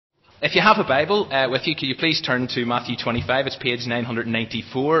If you have a Bible with you, could you please turn to Matthew 25? It's page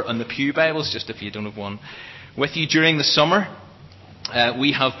 994 on the Pew Bibles, just if you don't have one with you. During the summer,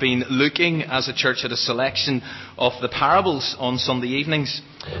 we have been looking as a church at a selection of the parables on Sunday evenings.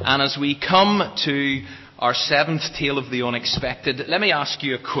 And as we come to our seventh tale of the unexpected, let me ask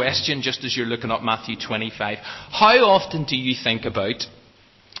you a question just as you're looking up Matthew 25. How often do you think about,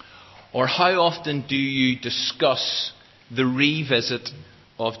 or how often do you discuss the revisit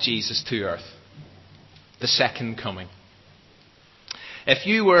of Jesus to earth? The second coming. If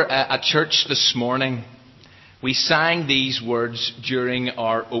you were at church this morning, we sang these words during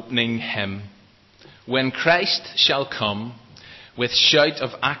our opening hymn. When Christ shall come with shout of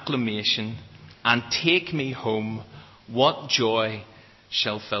acclamation and take me home, what joy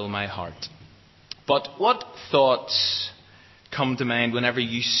shall fill my heart. But what thoughts come to mind whenever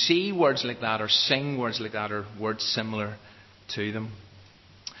you see words like that or sing words like that or words similar to them?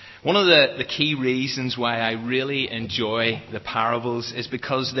 One of the key reasons why I really enjoy the parables is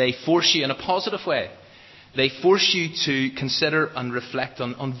because they force you in a positive way. They force you to consider and reflect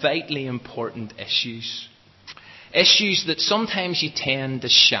on vitally important issues. Issues that sometimes you tend to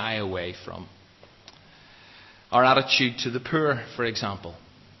shy away from. Our attitude to the poor, for example.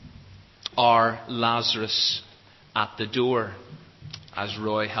 Or Lazarus at the door, as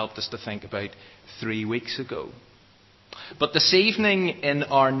Roy helped us to think about 3 weeks ago. But this evening, in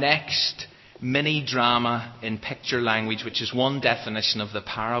our next mini-drama in picture language, which is one definition of the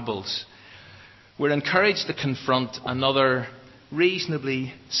parables, we're encouraged to confront another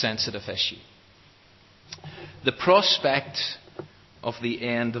reasonably sensitive issue. The prospect of the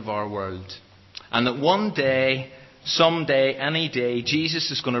end of our world. And that one day, someday, any day,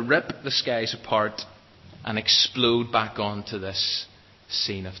 Jesus is going to rip the skies apart and explode back onto this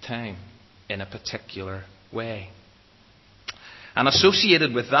scene of time in a particular way. And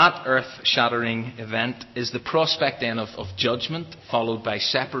associated with that earth-shattering event is the prospect then of judgment, followed by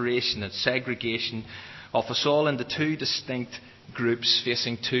separation and segregation of us all into two distinct groups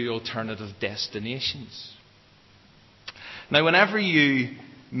facing two alternative destinations. Now, whenever you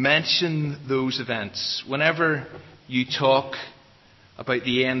mention those events, whenever you talk about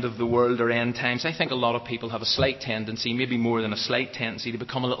the end of the world or end times, I think a lot of people have a slight tendency, maybe more than a slight tendency, to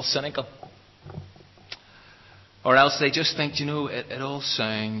become a little cynical. Or else they just think, it all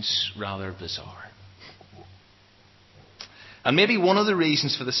sounds rather bizarre. And maybe one of the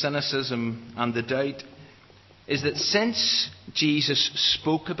reasons for the cynicism and the doubt is that since Jesus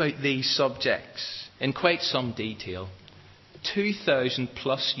spoke about these subjects in quite some detail, 2,000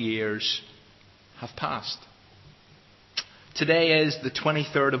 plus years have passed. Today is the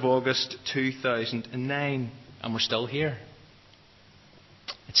 23rd of August 2009, and we're still here.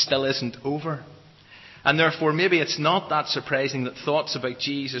 It still isn't over. And therefore, maybe it's not that surprising that thoughts about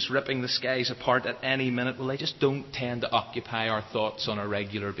Jesus ripping the skies apart at any minute, well, they just don't tend to occupy our thoughts on a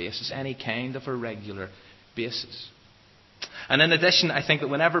regular basis, any kind of a regular basis. And in addition, I think that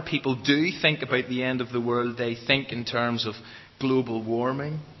whenever people do think about the end of the world, they think in terms of global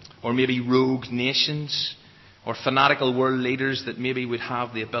warming, or maybe rogue nations, or fanatical world leaders that maybe would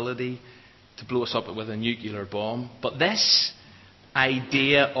have the ability to blow us up with a nuclear bomb. But this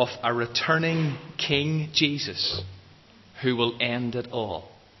idea of a returning King Jesus who will end it all,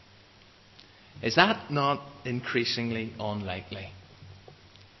 is that not increasingly unlikely?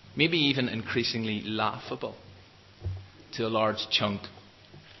 Maybe even increasingly laughable to a large chunk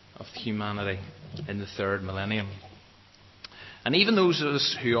of humanity in the third millennium. And even those of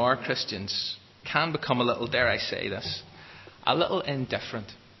us who are Christians can become a little, dare I say this, a little indifferent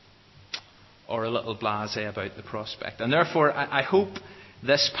or a little blasé about the prospect. And therefore, I hope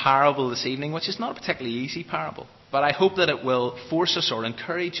this parable this evening, which is not a particularly easy parable, but I hope that it will force us or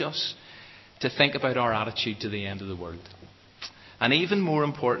encourage us to think about our attitude to the end of the world. And even more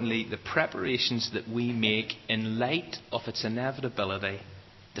importantly, the preparations that we make in light of its inevitability,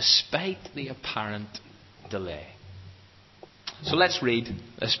 despite the apparent delay. So let's read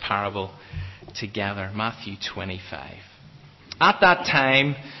this parable together. Matthew 25. At that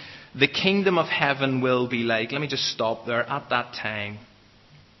time, the kingdom of heaven will be like, let me just stop there, at that time,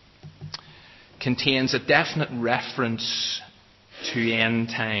 contains a definite reference to end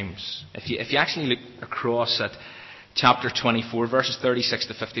times. If you actually look across at chapter 24, verses 36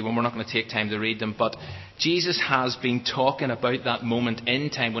 to 51, we're not going to take time to read them, but Jesus has been talking about that moment in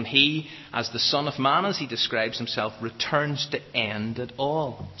time when he, as the Son of Man, as he describes himself, returns to end it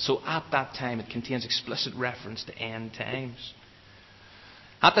all. So at that time, it contains explicit reference to end times.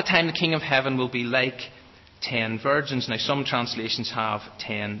 At the time, the King of Heaven will be like 10 virgins. Now, some translations have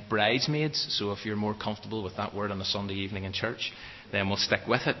 10 bridesmaids, so if you're more comfortable with that word on a Sunday evening in church, then we'll stick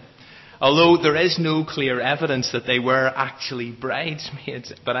with it. Although there is no clear evidence that they were actually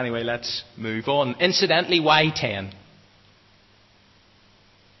bridesmaids. But anyway, let's move on. Incidentally, why 10?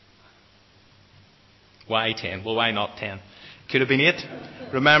 Why 10? Well, why not 10? Could have been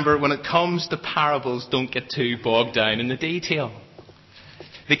 8. Remember, when it comes to parables, don't get too bogged down in the detail.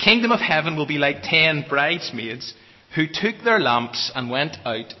 The kingdom of heaven will be like 10 bridesmaids who took their lamps and went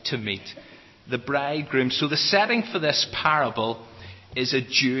out to meet the bridegroom. So the setting for this parable is a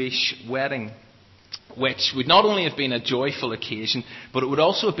Jewish wedding, which would not only have been a joyful occasion, but it would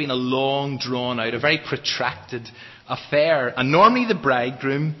also have been a long drawn out, a very protracted affair. And normally the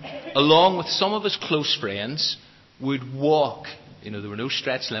bridegroom, along with some of his close friends, would walk. There were no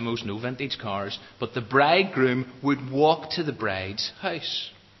stretch limos, no vintage cars, but the bridegroom would walk to the bride's house.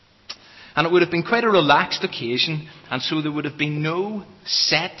 And it would have been quite a relaxed occasion, and so there would have been no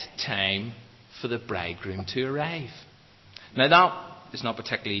set time for the bridegroom to arrive. Now that is not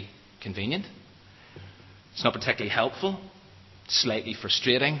particularly convenient. It's not particularly helpful. It's slightly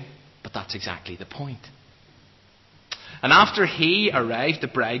frustrating, but that's exactly the point. And after he arrived, the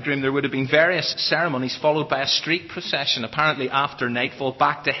bridegroom, there would have been various ceremonies followed by a street procession, apparently after nightfall,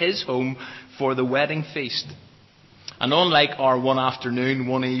 back to his home for the wedding feast. And unlike our one afternoon,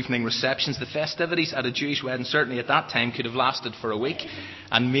 one evening receptions, the festivities at a Jewish wedding, certainly at that time, could have lasted for a week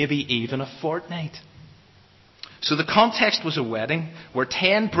and maybe even a fortnight. So the context was a wedding where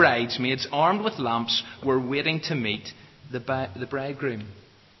 10 bridesmaids armed with lamps were waiting to meet the bridegroom.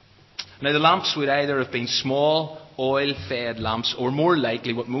 Now the lamps would either have been small, oil-fed lamps, or more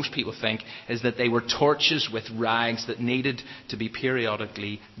likely what most people think is that they were torches with rags that needed to be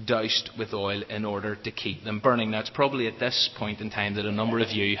periodically doused with oil in order to keep them burning. Now it's probably at this point in time that a number of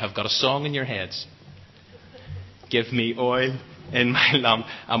you have got a song in your heads. Give me oil in my lamp.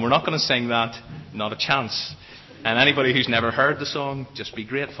 And we're not going to sing that, not a chance. And anybody who's never heard the song, just be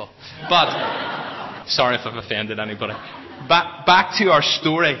grateful. But, sorry if I've offended anybody. Back to our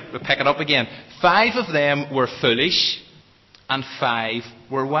story. We'll pick it up again. 5 of them were foolish and 5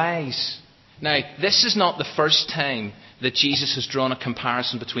 were wise. Now, this is not the first time that Jesus has drawn a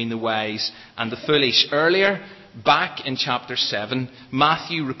comparison between the wise and the foolish. Earlier, back in chapter 7,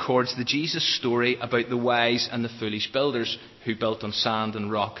 Matthew records the Jesus story about the wise and the foolish builders who built on sand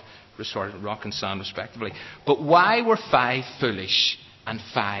and rock and sand respectively. But why were 5 foolish and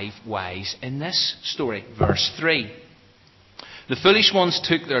 5 wise in this story? Verse 3. The foolish ones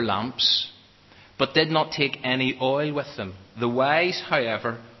took their lamps, but did not take any oil with them. The wise,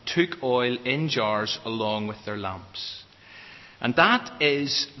 however, took oil in jars along with their lamps. And that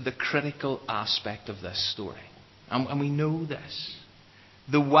is the critical aspect of this story. And we know this.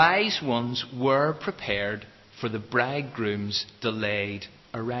 The wise ones were prepared for the bridegroom's delayed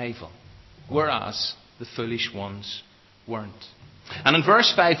arrival, whereas the foolish ones weren't. And in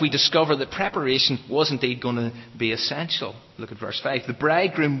verse 5 we discover that preparation was indeed going to be essential. Look at verse 5. The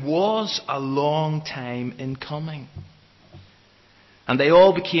bridegroom was a long time in coming. And they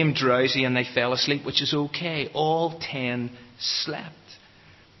all became drowsy and they fell asleep, which is okay. All 10 slept.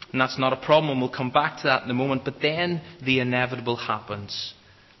 And that's not a problem. We'll come back to that in a moment. But then the inevitable happens.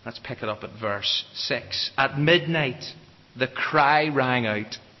 Let's pick it up at verse 6. At midnight, the cry rang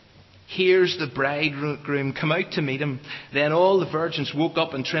out, "Here's the bridegroom, come out to meet him." Then all the virgins woke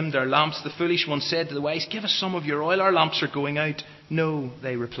up and trimmed their lamps. The foolish one said to the wise, "Give us some of your oil, our lamps are going out." "No,"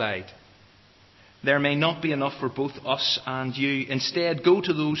 they replied. "There may not be enough for both us and you. Instead, go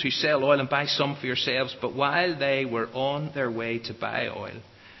to those who sell oil and buy some for yourselves." But while they were on their way to buy oil,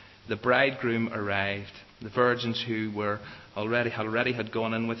 the bridegroom arrived. The virgins who were already had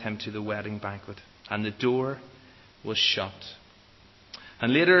gone in with him to the wedding banquet, and the door was shut.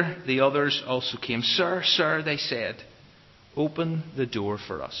 And later the others also came. "Sir, sir," they said, "open the door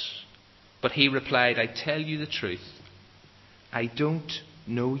for us." But he replied, "I tell you the truth, I don't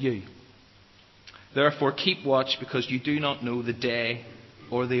know you. Therefore keep watch, because you do not know the day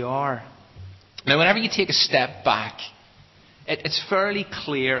or the hour." Now whenever you take a step back, it's fairly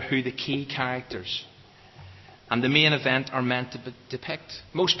clear who the key characters and the main event are meant to depict.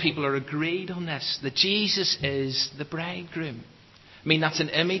 Most people are agreed on this, that Jesus is the bridegroom. I mean, that's an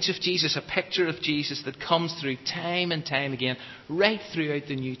image of Jesus, a picture of Jesus that comes through time and time again, right throughout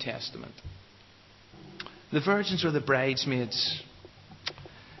the New Testament. The virgins are the bridesmaids.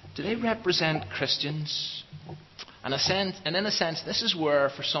 Do they represent Christians? And in a sense, this is where,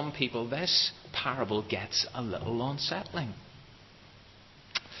 for some people, this parable gets a little unsettling.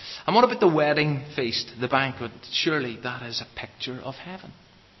 And what about the wedding feast, the banquet? Surely that is a picture of heaven.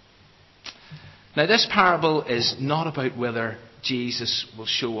 Now, this parable is not about whether Jesus will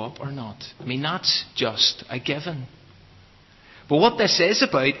show up or not. I mean, that's just a given. But what this is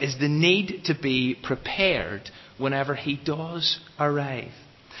about is the need to be prepared whenever he does arrive.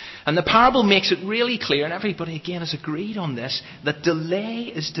 And the parable makes it really clear, and everybody again has agreed on this, that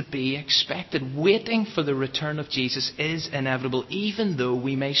delay is to be expected. Waiting for the return of Jesus is inevitable, even though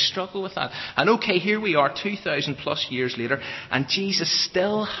we may struggle with that. And okay, here we are 2,000 plus years later, and Jesus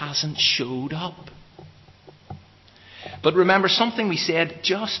still hasn't showed up. But remember something we said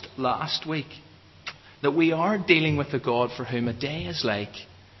just last week, that we are dealing with a God for whom a day is like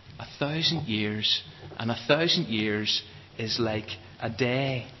 1,000 years, and 1,000 years is like a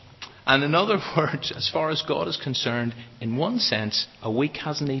day. And in other words, as far as God is concerned, in one sense, a week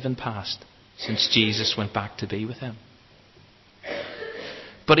hasn't even passed since Jesus went back to be with him.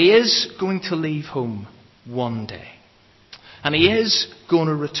 But he is going to leave home one day. And he is going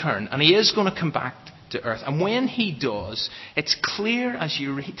to return. And he is going to come back to earth. And when he does, it's clear as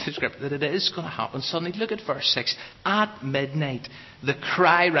you read the script that it is going to happen suddenly. Look at verse 6. At midnight, the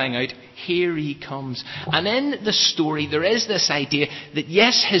cry rang out, here he comes. And in the story, there is this idea that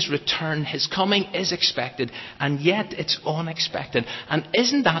yes, his return, his coming is expected, and yet it's unexpected. And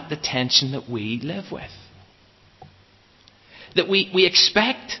isn't that the tension that we live with? That we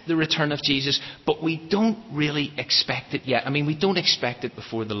expect the return of Jesus, but we don't really expect it yet. I mean, we don't expect it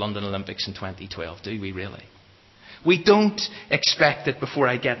before the London Olympics in 2012, do we really? We don't expect it before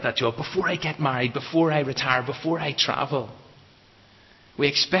I get that job, before I get married, before I retire, before I travel. We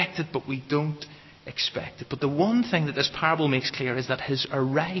expect it, but we don't expect it. But the one thing that this parable makes clear is that his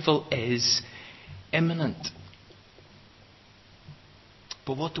arrival is imminent.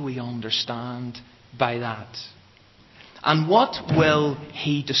 But what do we understand by that? And what will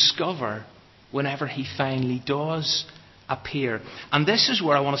he discover whenever he finally does appear? And this is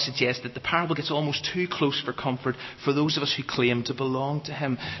where I want to suggest that the parable gets almost too close for comfort for those of us who claim to belong to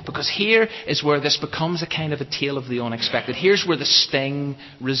him. Because here is where this becomes a kind of a tale of the unexpected. Here's where the sting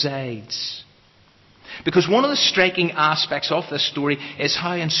resides. Because one of the striking aspects of this story is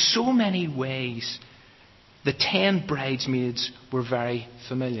how in so many ways the 10 bridesmaids were very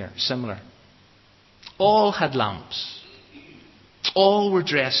similar. All had lamps. All were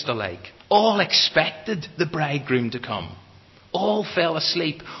dressed alike. All expected the bridegroom to come. All fell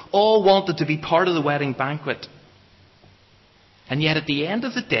asleep. All wanted to be part of the wedding banquet. And yet at the end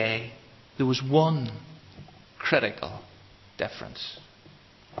of the day, there was one critical difference.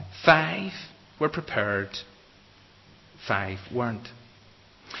 5 were prepared, 5 weren't.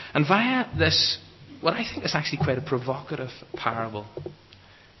 And via this, what I think is actually quite a provocative parable,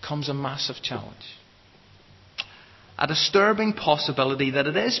 comes a massive challenge. A disturbing possibility that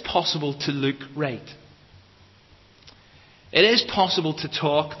it is possible to look right. It is possible to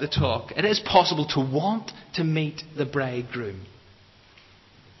talk the talk. It is possible to want to meet the bridegroom.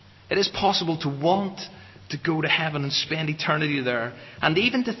 It is possible to want to go to heaven and spend eternity there. And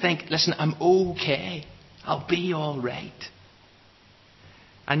even to think, listen, I'm okay. I'll be all right.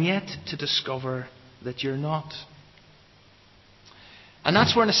 And yet to discover that you're not. And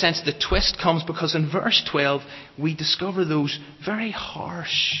that's where, in a sense, the twist comes, because in verse 12, we discover those very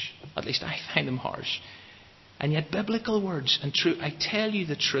harsh, at least I find them harsh, and yet biblical words and true. I tell you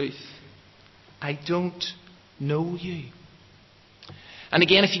the truth, I don't know you. And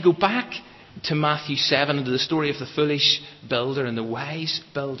again, if you go back to Matthew 7 and to the story of the foolish builder and the wise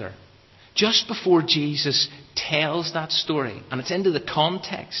builder, just before Jesus tells that story, and it's into the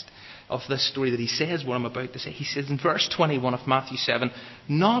context of this story that he says what I'm about to say. He says in verse 21 of Matthew 7,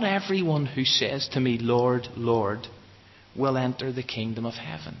 not everyone who says to me, Lord, Lord, will enter the kingdom of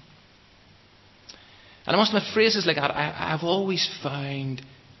heaven. And I must admit, phrases like that I've always found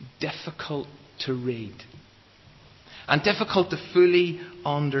difficult to read and difficult to fully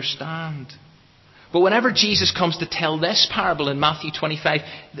understand. But whenever Jesus comes to tell this parable in Matthew 25,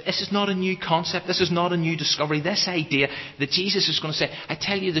 this is not a new concept. This is not a new discovery. This idea that Jesus is going to say, I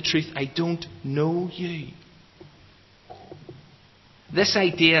tell you the truth, I don't know you. This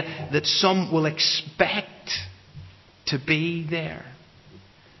idea that some will expect to be there,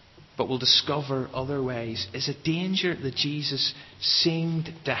 but will discover other ways, is a danger that Jesus seemed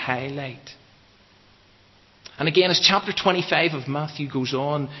to highlight. And again, as chapter 25 of Matthew goes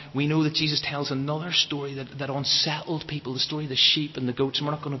on, we know that Jesus tells another story that unsettled people, the story of the sheep and the goats. And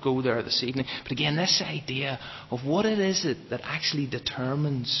we're not going to go there this evening. But again, this idea of what it is that actually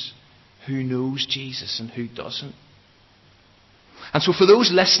determines who knows Jesus and who doesn't. And so for those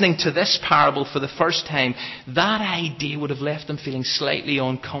listening to this parable for the first time, that idea would have left them feeling slightly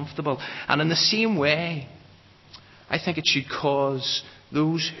uncomfortable. And in the same way, I think it should cause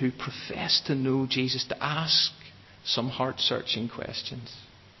those who profess to know Jesus to ask some heart-searching questions.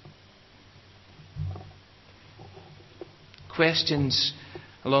 Questions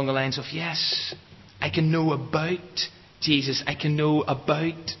along the lines of, yes, I can know about Jesus. I can know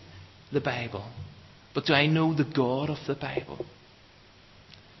about the Bible. But do I know the God of the Bible?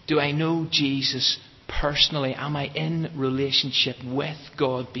 Do I know Jesus personally? Am I in relationship with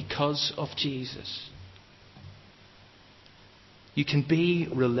God because of Jesus? You can be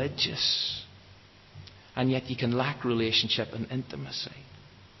religious, and yet you can lack relationship and intimacy.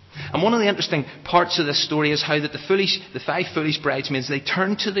 And one of the interesting parts of this story is how that the 5 foolish bridesmaids, they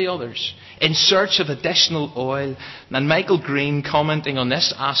turn to the others in search of additional oil. And Michael Green, commenting on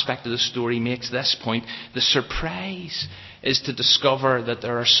this aspect of the story, makes this point: the surprise is to discover that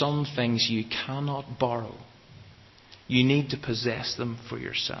there are some things you cannot borrow. You need to possess them for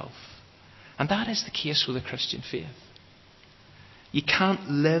yourself. And that is the case with the Christian faith. You can't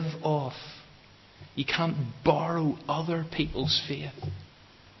live off, you can't borrow other people's faith.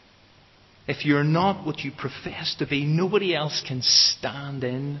 If you're not what you profess to be, nobody else can stand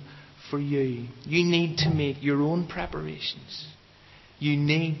in for you. You need to make your own preparations. You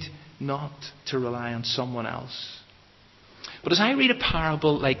need not to rely on someone else. But as I read a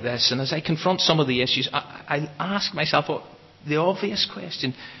parable like this, and as I confront some of the issues, I ask myself the obvious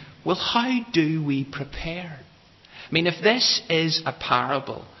question: well, how do we prepare? I mean, if this is a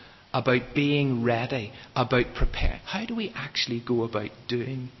parable about being ready, about preparing, how do we actually go about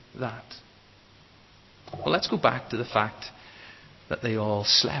doing that? Well, let's go back to the fact that they all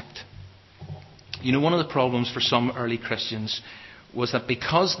slept. You know, one of the problems for some early Christians was that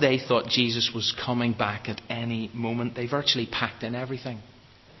because they thought Jesus was coming back at any moment, they virtually packed in everything.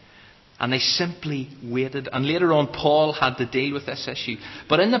 And they simply waited. And later on, Paul had to deal with this issue.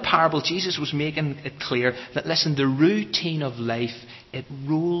 But in the parable, Jesus was making it clear that, listen, the routine of life, it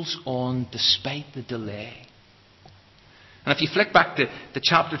rolls on despite the delay. And if you flick back to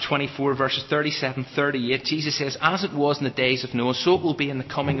chapter 24, verses 37-38, Jesus says, "As it was in the days of Noah, so it will be in the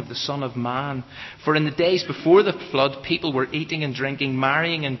coming of the Son of Man. For in the days before the flood, people were eating and drinking,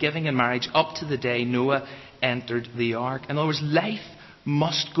 marrying and giving in marriage, up to the day Noah entered the ark." In other words, life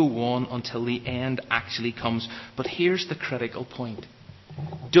must go on until the end actually comes. But here's the critical point: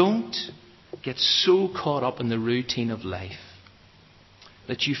 don't get so caught up in the routine of life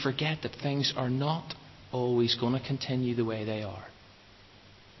that you forget that things are not always going to continue the way they are.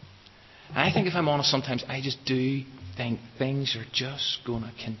 And I think, if I'm honest, sometimes I just do think things are just going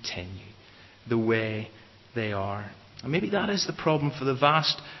to continue the way they are. And maybe that is the problem for the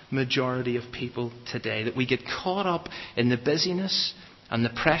vast majority of people today, that we get caught up in the busyness and the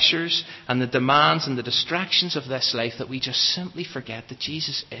pressures and the demands and the distractions of this life, that we just simply forget that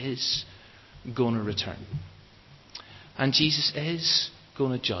Jesus is going to return. And Jesus is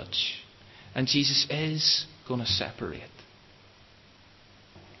going to judge. And Jesus is going to separate.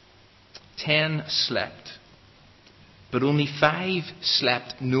 10 slept, but only 5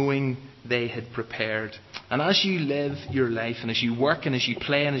 slept knowing they had prepared. And as you live your life, and as you work, and as you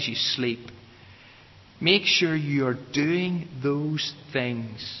play, and as you sleep, make sure you are doing those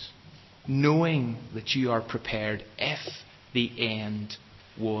things knowing that you are prepared if the end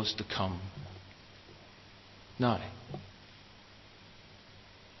was to come. Now,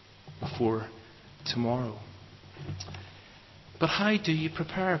 before tomorrow. But how do you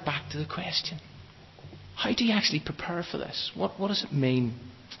prepare? Back to the question. How do you actually prepare for this? What does it mean?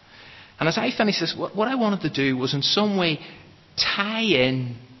 And as I finish this, what I wanted to do was in some way tie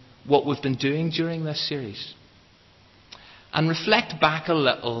in what we've been doing during this series and reflect back a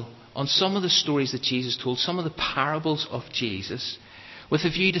little on some of the stories that Jesus told, some of the parables of Jesus, with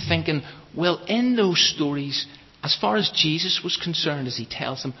a view to thinking, well, in those stories, as far as Jesus was concerned, as he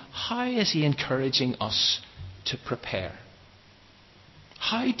tells them, how is he encouraging us to prepare?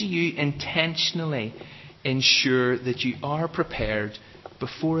 How do you intentionally ensure that you are prepared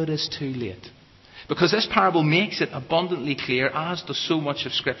before it is too late? Because this parable makes it abundantly clear, as does so much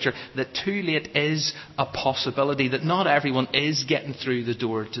of Scripture, that too late is a possibility, that not everyone is getting through the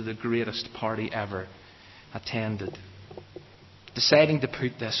door to the greatest party ever attended. Deciding to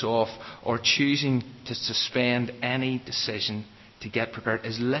put this off or choosing to suspend any decision to get prepared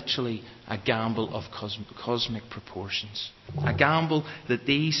is literally a gamble of cosmic proportions. A gamble that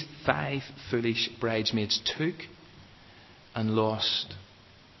these 5 foolish bridesmaids took and lost.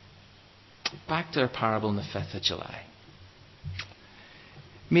 Back to our parable on the 5th of July.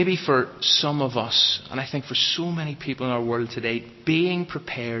 Maybe for some of us, and I think for so many people in our world today, being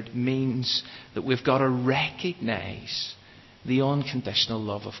prepared means that we've got to recognise the unconditional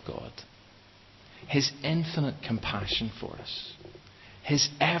love of God, His infinite compassion for us, His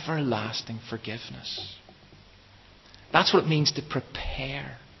everlasting forgiveness. That's what it means to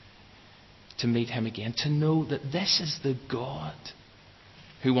prepare. to meet him again, to know that this is the God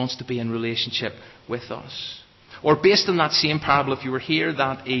who wants to be in relationship with us. Or based on that same parable, if you were here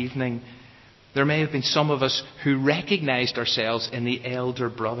that evening, there may have been some of us who recognised ourselves in the elder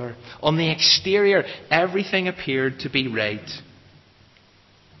brother. On the exterior, everything appeared to be right,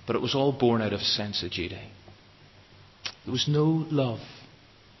 but it was all born out of a sense of duty. There was no love.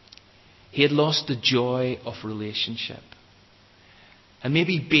 He had lost the joy of relationship. And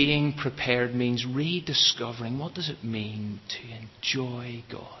maybe being prepared means rediscovering what does it mean to enjoy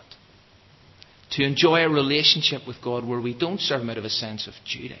God. To enjoy a relationship with God where we don't serve Him out of a sense of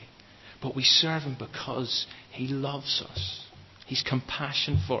duty, but we serve Him because He loves us. He's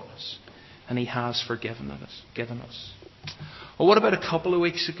compassion for us. And He has forgiven us. Well, what about a couple of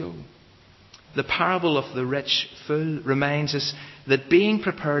weeks ago? The parable of the rich fool reminds us that being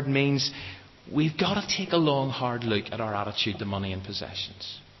prepared means we've got to take a long, hard look at our attitude to money and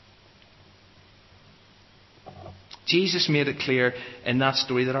possessions. Jesus made it clear in that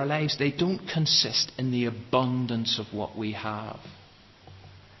story that our lives, they don't consist in the abundance of what we have.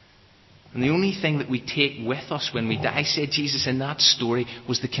 And the only thing that we take with us when we die, said Jesus in that story,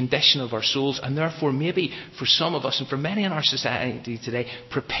 was the condition of our souls. And therefore, maybe for some of us and for many in our society today,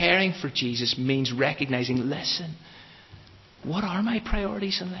 preparing for Jesus means recognizing, listen, what are my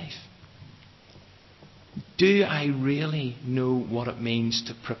priorities in life? Do I really know what it means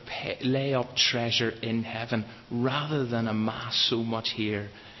to lay up treasure in heaven rather than amass so much here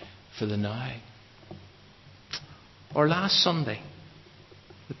for the now? Or last Sunday,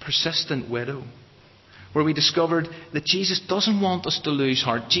 the persistent widow, where we discovered that Jesus doesn't want us to lose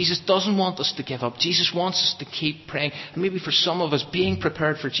heart. Jesus doesn't want us to give up. Jesus wants us to keep praying. And maybe for some of us, being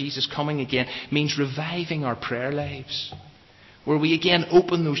prepared for Jesus coming again means reviving our prayer lives, where we again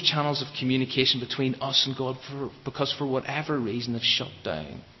open those channels of communication between us and God because for whatever reason they've shut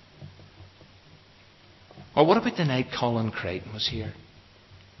down. Or what about the night Colin Creighton was here?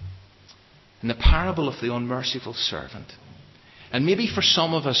 In the parable of the unmerciful servant. And maybe for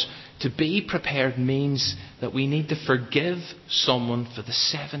some of us, to be prepared means that we need to forgive someone for the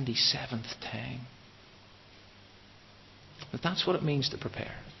 77th time. But that's what it means to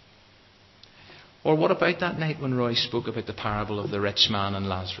prepare. Or what about that night when Roy spoke about the parable of the rich man and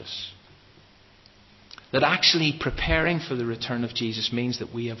Lazarus? That actually preparing for the return of Jesus means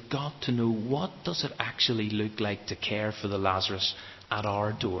that we have got to know what does it actually look like to care for the Lazarus at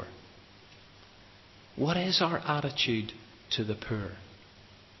our door. What is our attitude to the poor?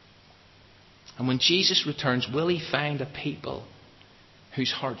 And when Jesus returns, will He find a people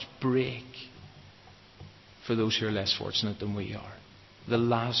whose hearts break for those who are less fortunate than we are? The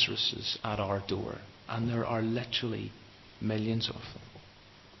Lazaruses at our door. And there are literally millions of them.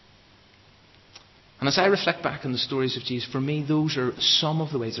 And as I reflect back on the stories of Jesus, for me those are some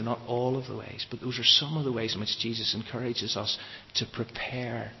of the ways, they're not all of the ways, but those are some of the ways in which Jesus encourages us to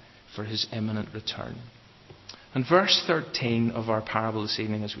prepare for His imminent return. And verse 13 of our parable this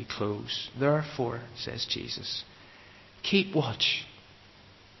evening as we close. Therefore, says Jesus, keep watch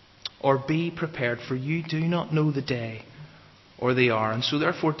or be prepared, for you do not know the day or the hour. And so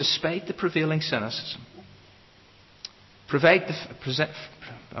therefore, despite the prevailing cynicism, despite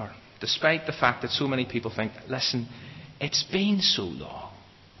the fact that so many people think, listen, it's been so long.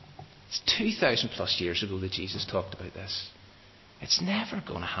 It's 2,000 plus years ago that Jesus talked about this. It's never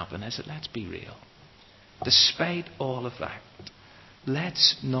going to happen, is it? Let's be real. Despite all of that,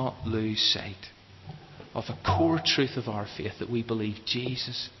 let's not lose sight of a core truth of our faith, that we believe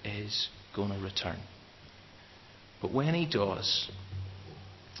Jesus is going to return. But when He does,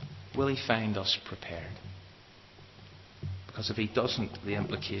 will He find us prepared? Because if He doesn't, the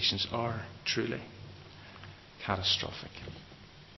implications are truly catastrophic.